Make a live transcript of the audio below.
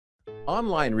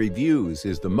Online reviews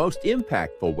is the most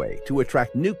impactful way to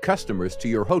attract new customers to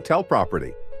your hotel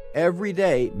property. Every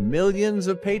day, millions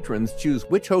of patrons choose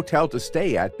which hotel to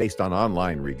stay at based on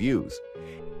online reviews.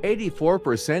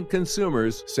 84%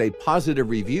 consumers say positive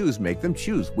reviews make them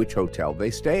choose which hotel they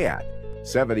stay at.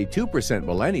 72%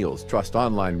 millennials trust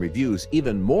online reviews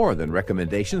even more than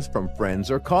recommendations from friends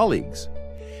or colleagues.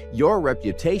 Your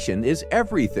reputation is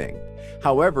everything.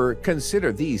 However,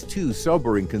 consider these two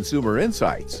sobering consumer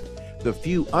insights. The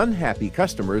few unhappy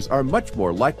customers are much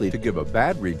more likely to give a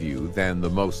bad review than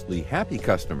the mostly happy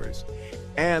customers.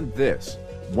 And this,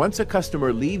 once a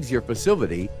customer leaves your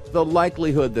facility, the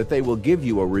likelihood that they will give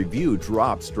you a review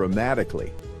drops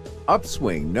dramatically.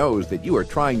 Upswing knows that you are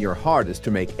trying your hardest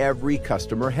to make every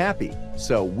customer happy.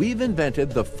 So we've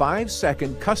invented the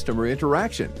 5-second customer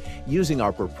interaction using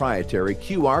our proprietary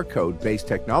QR code-based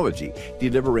technology,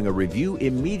 delivering a review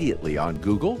immediately on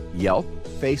Google, Yelp,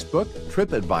 Facebook,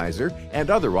 TripAdvisor, and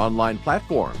other online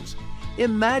platforms.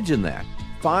 Imagine that.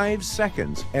 5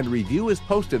 seconds and review is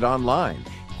posted online,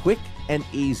 quick and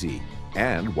easy,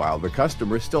 and while the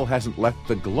customer still hasn't left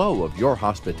the glow of your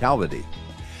hospitality.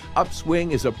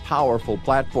 Upswing is a powerful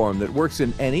platform that works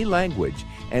in any language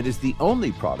and is the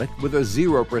only product with a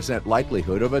 0%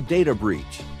 likelihood of a data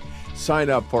breach. Sign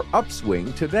up for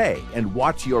Upswing today and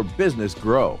watch your business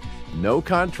grow. No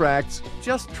contracts,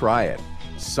 just try it.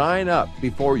 Sign up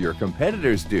before your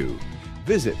competitors do.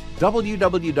 Visit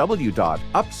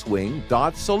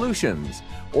www.upswing.solutions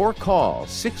or call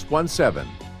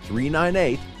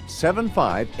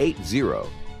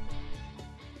 617-398-7580.